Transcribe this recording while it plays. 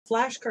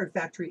Flashcard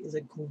Factory is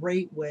a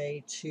great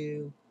way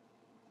to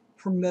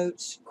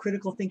promote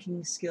critical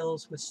thinking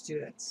skills with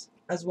students,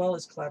 as well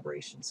as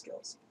collaboration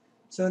skills.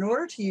 So in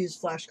order to use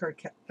Flashcard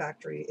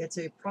Factory, it's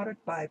a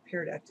product by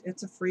Pear.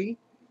 It's a free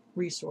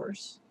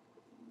resource.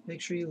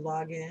 Make sure you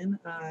log in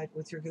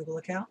with your Google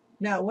account.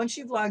 Now, once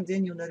you've logged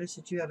in, you'll notice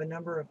that you have a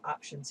number of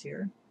options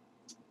here.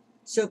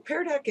 So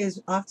Pear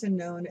is often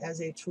known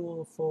as a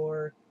tool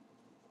for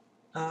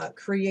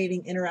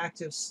creating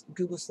interactive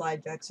Google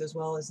slide decks, as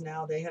well as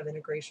now they have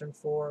integration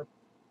for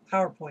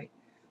PowerPoint.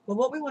 But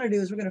what we want to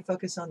do is we're going to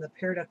focus on the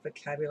Pear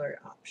vocabulary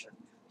option.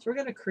 So we're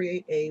going to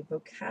create a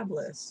vocab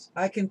list.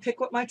 I can pick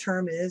what my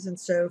term is, and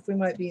so if we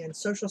might be in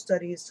social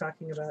studies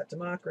talking about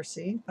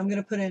democracy, I'm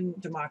going to put in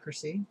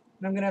democracy,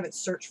 and I'm going to have it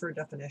search for a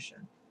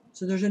definition.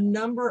 So there's a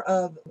number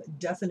of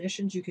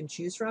definitions you can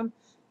choose from.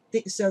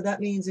 So that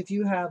means if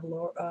you have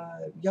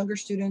younger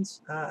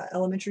students,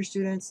 elementary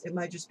students, it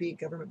might just be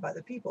government by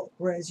the people.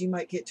 Whereas you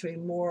might get to a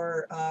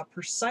more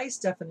precise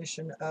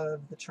definition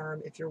of the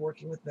term if you're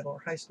working with middle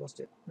or high school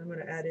students. I'm going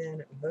to add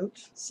in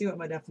vote, see what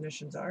my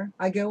definitions are.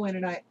 I go in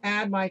and I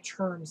add my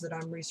terms that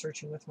I'm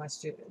researching with my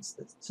students.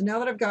 So now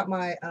that I've got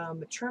my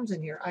terms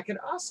in here, I could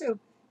also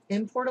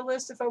import a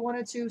list if I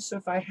wanted to. So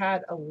if I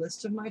had a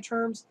list of my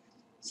terms,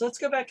 so let's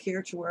go back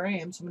here to where I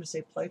am. So I'm going to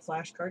say play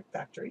Flashcard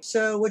Factory.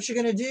 So what you're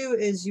going to do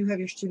is you have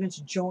your students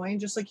join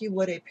just like you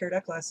would a Pear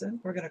lesson.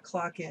 We're going to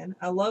clock in.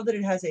 I love that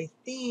it has a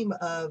theme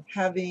of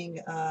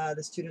having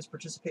the students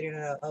participating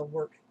in a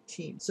work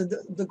team. So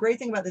the great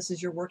thing about this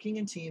is you're working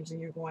in teams and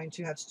you're going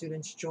to have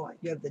students join.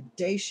 You have the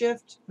day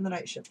shift and the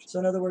night shift. So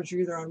in other words,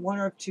 you're either on one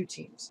or two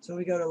teams. So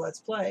we go to Let's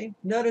Play.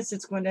 Notice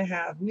it's going to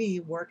have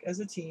me work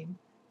as a team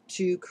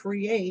to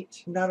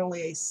create not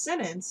only a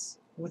sentence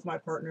with my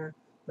partner,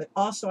 but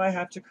also I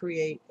have to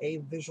create a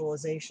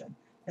visualization.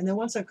 And then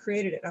once I've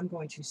created it, I'm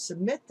going to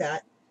submit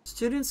that.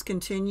 Students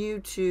continue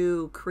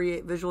to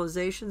create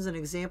visualizations and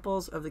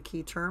examples of the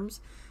key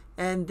terms,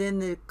 and then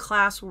the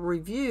class will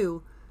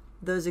review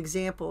those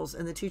examples,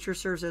 and the teacher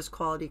serves as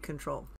quality control.